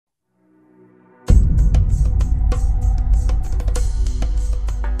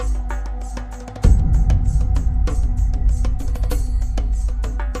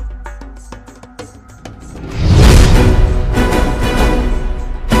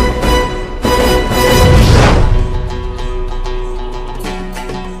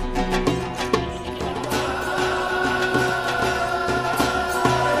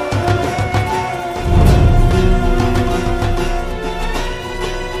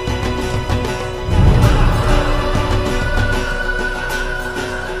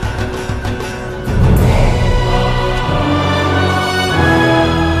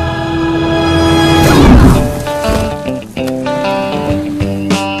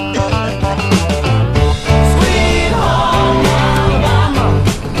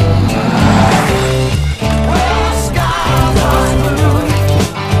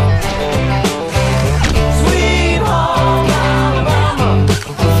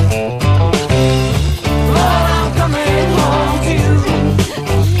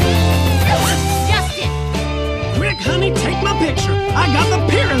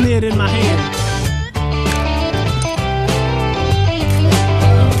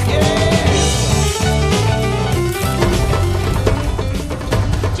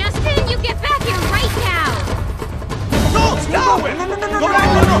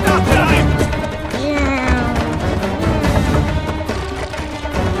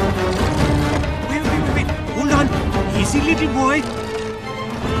easy, little boy.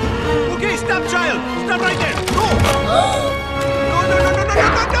 Okay, stop, child. Stop right there. No. No.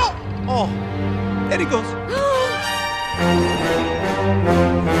 Oh, there he goes.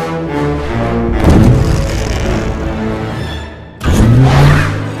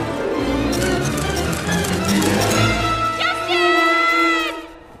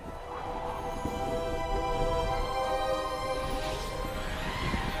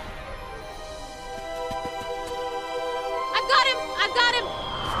 I've got him!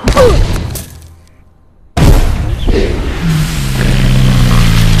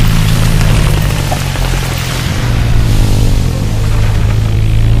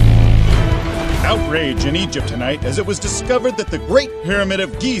 Outrage in Egypt tonight as it was discovered that the Great Pyramid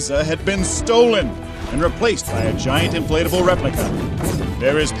of Giza had been stolen and replaced by a giant inflatable replica.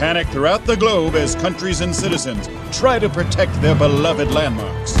 There is panic throughout the globe as countries and citizens try to protect their beloved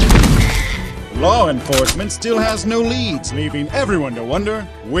landmarks. Law enforcement still has no leads, leaving everyone to wonder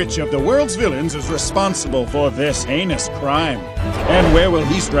which of the world's villains is responsible for this heinous crime. And where will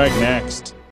he strike next?